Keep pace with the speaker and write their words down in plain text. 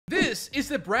This is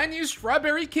the brand new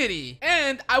Strawberry Kitty,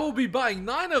 and I will be buying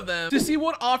 9 of them to see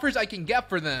what offers I can get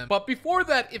for them. But before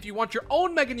that, if you want your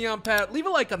own Mega Neon pet, leave a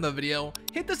like on the video,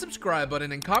 hit the subscribe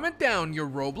button, and comment down your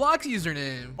Roblox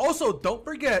username. Also, don't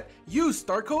forget, use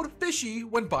star code FISHY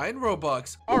when buying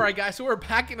Robux. Alright guys, so we're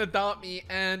back in Adopt Me,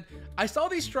 and I saw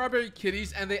these Strawberry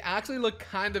Kitties, and they actually look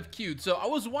kind of cute. So I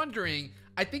was wondering,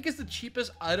 I think it's the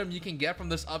cheapest item you can get from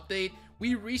this update.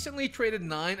 We recently traded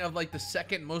 9 of like the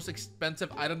second most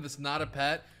expensive item that's not a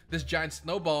pet, this giant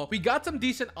snowball. We got some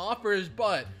decent offers,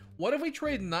 but what if we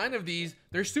trade 9 of these?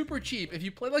 They're super cheap. If you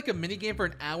play like a mini game for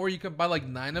an hour, you can buy like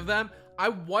 9 of them. I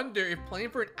wonder if playing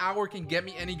for an hour can get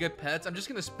me any good pets. I'm just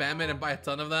gonna spam it and buy a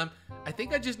ton of them. I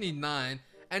think I just need 9.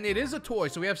 And it is a toy,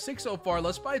 so we have 6 so far.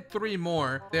 Let's buy 3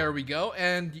 more. There we go.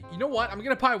 And you know what? I'm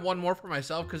gonna buy 1 more for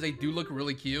myself because they do look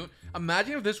really cute.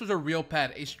 Imagine if this was a real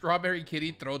pet, a Strawberry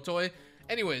Kitty throw toy.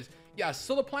 Anyways, yeah,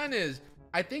 so the plan is,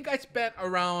 I think I spent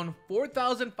around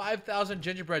 4,000, 5,000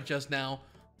 gingerbread just now,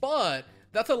 but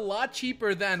that's a lot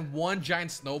cheaper than 1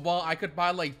 giant snowball. I could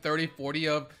buy like 30, 40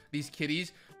 of these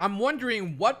kitties. I'm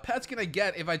wondering what pets can I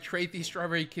get if I trade these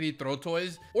Strawberry Kitty throw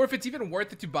toys, or if it's even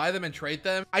worth it to buy them and trade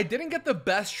them. I didn't get the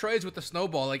best trades with the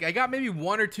snowball. Like I got maybe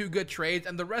 1 or 2 good trades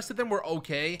and the rest of them were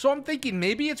okay. So I'm thinking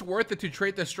maybe it's worth it to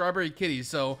trade the Strawberry Kitties.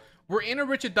 So we're in a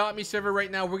Rich Adopt Me server right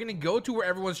now. We're gonna go to where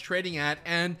everyone's trading at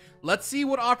and let's see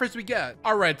what offers we get.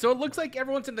 All right, so it looks like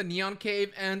everyone's in the Neon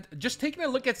Cave, and just taking a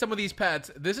look at some of these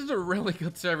pets, this is a really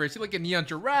good server. I see like a Neon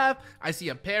Giraffe, I see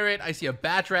a Parrot, I see a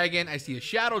Bat Dragon, I see a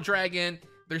Shadow Dragon.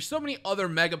 There's so many other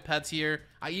mega pets here.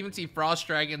 I even see Frost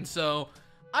Dragon, so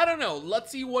I don't know.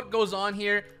 Let's see what goes on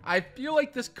here. I feel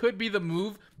like this could be the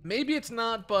move. Maybe it's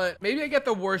not, but maybe I get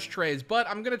the worst trades, but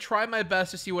I'm gonna try my best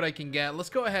to see what I can get. Let's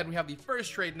go ahead. We have the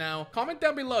first trade now. Comment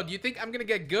down below. Do you think I'm gonna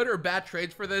get good or bad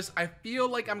trades for this? I feel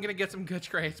like I'm gonna get some good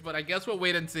trades, but I guess we'll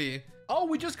wait and see. Oh,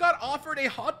 we just got offered a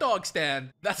hot dog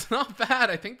stand. That's not bad.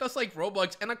 I think that's like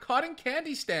Robux, and a cotton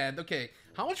candy stand. Okay,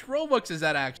 how much Robux is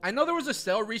that actually? I know there was a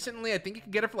sale recently. I think you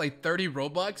could get it for like 30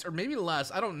 Robux or maybe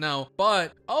less. I don't know.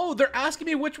 But, oh, they're asking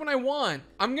me which one I want.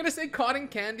 I'm gonna say cotton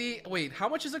candy. Wait, how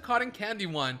much is a cotton candy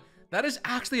one? That is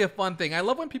actually a fun thing. I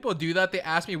love when people do that. They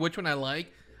ask me which one I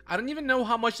like. I don't even know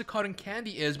how much the cotton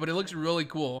candy is, but it looks really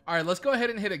cool. All right, let's go ahead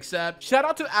and hit accept. Shout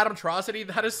out to Adamtrocity.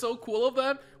 That is so cool of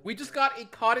them. We just got a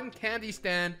cotton candy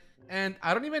stand, and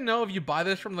I don't even know if you buy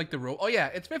this from like the oh yeah,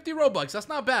 it's 50 Robux. That's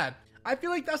not bad. I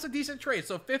feel like that's a decent trade.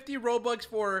 So 50 Robux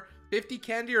for 50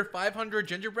 candy or 500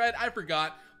 gingerbread. I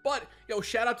forgot. But, yo,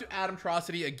 shout out to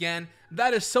Adamtrocity again.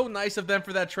 That is so nice of them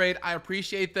for that trade. I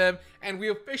appreciate them. And we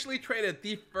officially traded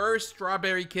the first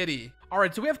Strawberry Kitty. All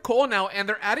right, so we have Cole now, and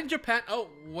they're adding Japan. Oh,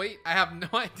 wait, I have no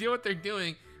idea what they're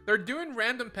doing. They're doing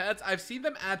random pets. I've seen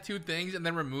them add 2 things and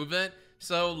then remove it.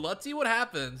 So let's see what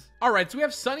happens. All right, so we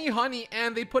have Sunny Honey,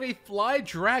 and they put a Fly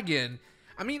Dragon.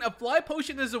 I mean, a Fly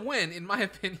Potion is a win, in my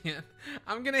opinion.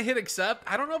 I'm going to hit accept.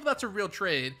 I don't know if that's a real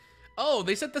trade. Oh,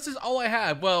 they said this is all I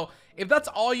have. Well, if that's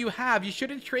all you have, you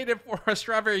shouldn't trade it for a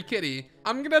Strawberry Kitty.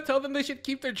 I'm gonna tell them they should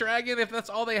keep their dragon if that's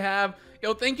all they have.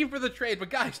 Yo, thank you for the trade, but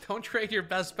guys, don't trade your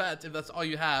best pets if that's all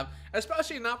you have.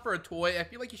 Especially not for a toy. I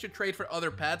feel like you should trade for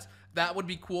other pets. That would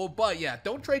be cool. But yeah,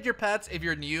 don't trade your pets if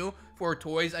you're new for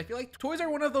toys. I feel like toys are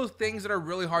one of those things that are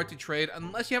really hard to trade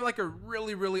unless you have like a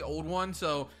really, really old one.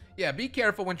 So yeah, be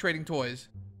careful when trading toys.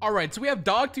 Alright, so we have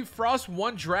Dog to Frost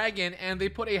 1 Dragon, and they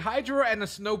put a Hydra and a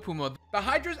Snow Puma. The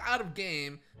Hydra's out of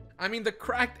game. I mean, the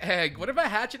cracked egg. What if I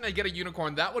hatch it and I get a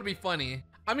unicorn? That would be funny.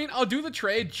 I mean, I'll do the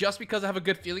trade just because I have a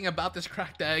good feeling about this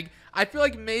cracked egg. I feel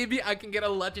like maybe I can get a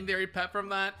legendary pet from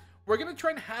that. We're going to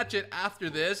try and hatch it after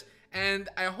this, and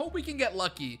I hope we can get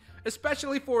lucky.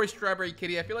 Especially for a Strawberry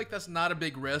Kitty. I feel like that's not a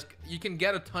big risk. You can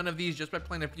get a ton of these just by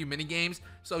playing a few mini-games.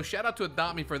 So shout out to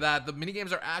Adopt Me for that. The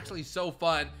mini-games are actually so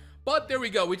fun. But there we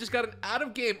go. We just got an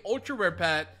out-of-game ultra rare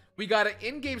pet. We got an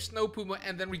in-game Snow Puma,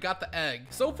 and then we got the egg.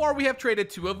 So far, we have traded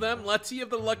 2 of them. Let's see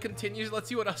if the luck continues. Let's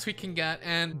see what else we can get.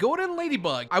 And golden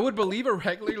ladybug. I would believe a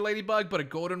regular ladybug, but a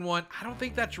golden one, I don't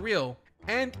think that's real.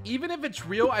 And even if it's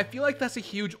real, I feel like that's a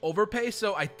huge overpay,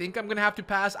 so I think I'm gonna have to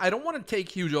pass. I don't want to take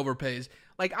huge overpays.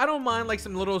 Like, I don't mind like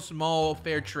some little small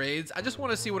fair trades. I just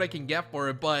want to see what I can get for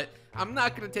it, but I'm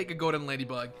not gonna take a golden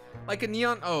ladybug. Like a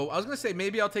neon, oh, I was gonna say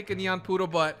maybe I'll take a neon poodle,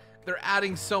 but they're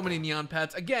adding so many neon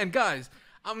pets. Again, guys,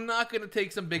 I'm not gonna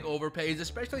take some big overpays,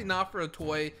 especially not for a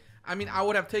toy. I mean, I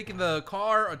would have taken the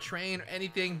car, a train, or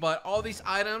anything, but all these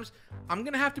items, I'm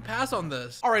gonna have to pass on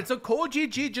this. All right, so Cole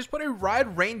GG just put a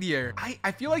ride reindeer.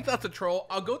 I feel like that's a troll.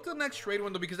 I'll go to the next trade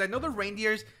window because I know the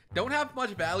reindeers don't have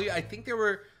much value. I think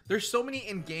there's so many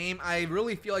in game. I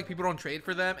really feel like people don't trade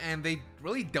for them, and they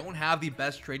really don't have the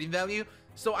best trading value.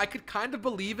 so I could kind of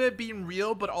believe it being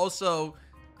real, but also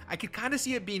I could kind of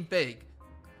see it being fake.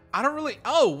 I don't really...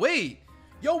 Oh, wait.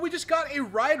 Yo, we just got a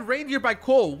Ride Reindeer by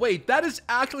Cole. Wait, that is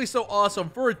actually so awesome.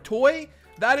 For a toy,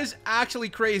 that is actually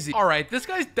crazy. All right, this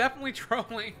guy's definitely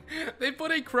trolling. They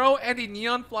put a crow and a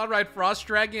Neon Fly Ride Frost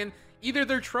Dragon. Either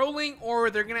they're trolling or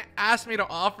they're going to ask me to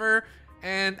offer,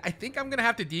 and I think I'm going to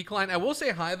have to decline. I will say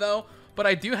hi, though, but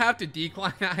I do have to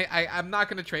decline. I'm not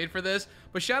going to trade for this,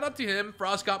 but shout out to him.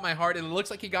 Frost got my heart. It looks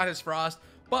like he got his Frost,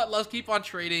 but let's keep on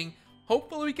trading.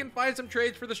 Hopefully, we can find some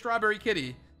trades for the Strawberry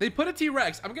Kitty. They put a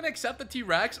T-Rex. I'm going to accept the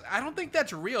T-Rex. I don't think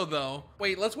that's real, though.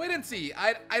 Wait, let's wait and see.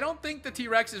 I don't think the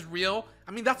T-Rex is real.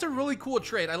 I mean, that's a really cool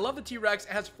trade. I love the T-Rex.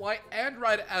 It has fly and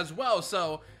ride as well,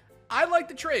 so I like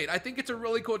the trade. I think it's a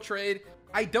really cool trade.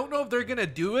 I don't know if they're going to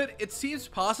do it. It seems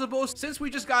possible since we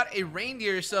just got a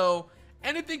reindeer, so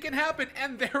anything can happen.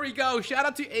 And there we go. Shout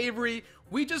out to Avery.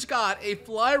 We just got a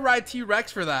Fly Ride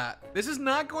T-Rex for that. This is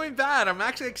not going bad. I'm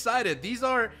actually excited. These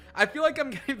are... I feel like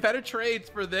I'm getting better trades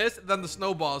for this than the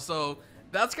Snowball, so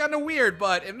that's kind of weird,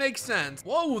 but it makes sense.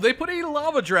 Whoa, they put a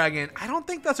Lava Dragon. I don't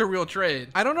think that's a real trade.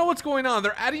 I don't know what's going on.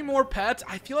 They're adding more pets.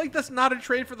 I feel like that's not a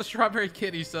trade for the Strawberry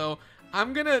Kitty, so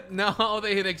I'm gonna... No,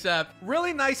 they hit accept.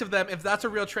 Really nice of them if that's a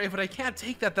real trade, but I can't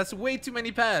take that. That's way too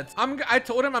many pets. I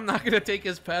told him I'm not gonna take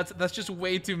his pets. That's just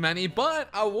way too many, but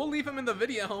I will leave him in the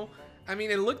video. I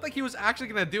mean, it looked like he was actually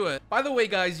gonna do it. By the way,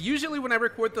 guys, usually when I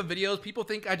record the videos, people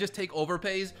think I just take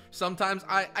overpays. Sometimes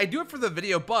I do it for the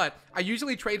video, but I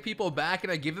usually trade people back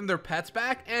and I give them their pets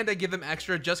back and I give them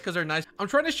extra just because they're nice. I'm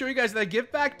trying to show you guys that I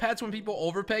give back pets when people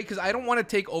overpay because I don't want to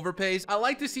take overpays. I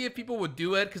like to see if people would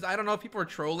do it because I don't know if people are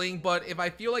trolling, but if I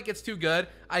feel like it's too good,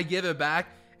 I give it back.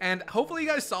 And hopefully you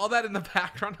guys saw that in the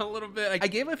background a little bit. I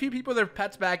gave a few people their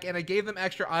pets back and I gave them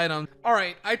extra items. All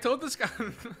right, I told this guy,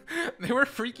 they were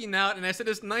freaking out and I said,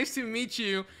 it's nice to meet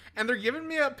you. And they're giving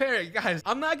me a parrot. Guys,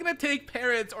 I'm not gonna take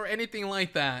parrots or anything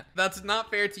like that. That's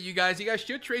not fair to you guys. You guys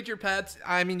should trade your pets.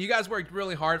 I mean, you guys worked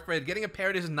really hard for it. Getting a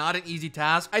parrot is not an easy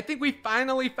task. I think we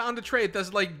finally found a trade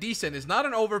that's like decent. It's not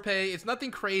an overpay. It's nothing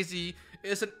crazy.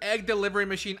 It's an egg delivery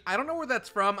machine. I don't know where that's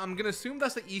from. I'm gonna assume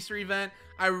that's the Easter event.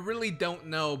 I really don't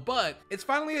know, but it's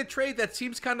finally a trade that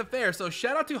seems kind of fair. So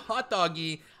shout out to Hot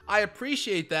Doggy. I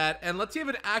appreciate that. And let's see if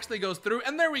it actually goes through.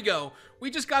 And there we go. We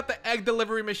just got the egg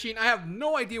delivery machine. I have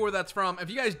no idea where that's from. If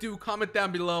you guys do, comment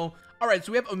down below. All right,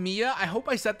 so we have Amiya. I hope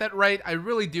I said that right. I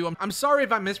really do. I'm sorry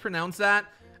if I mispronounced that.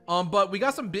 But we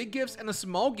got some big gifts and a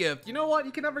small gift. You know what?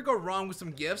 You can never go wrong with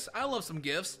some gifts. I love some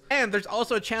gifts. And there's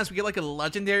also a chance we get like a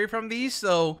legendary from these.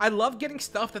 So I love getting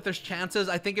stuff that there's chances.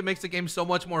 I think it makes the game so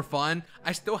much more fun.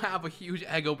 I still have a huge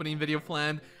egg opening video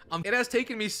planned. It has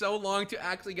taken me so long to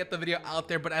actually get the video out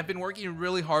there, but I've been working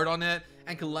really hard on it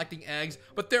and collecting eggs.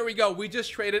 But there we go. We just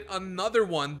traded another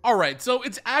one. All right, so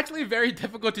it's actually very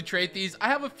difficult to trade these. I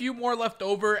have a few more left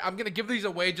over. I'm going to give these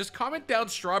away. Just comment down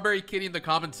Strawberry Kitty in the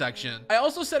comment section. I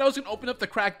also said I was going to open up the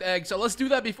cracked egg, so let's do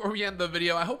that before we end the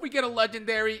video. I hope we get a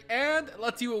legendary, and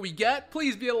let's see what we get.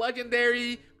 Please be a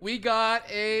legendary. We got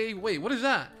a... Wait, what is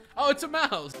that? Oh, it's a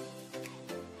mouse.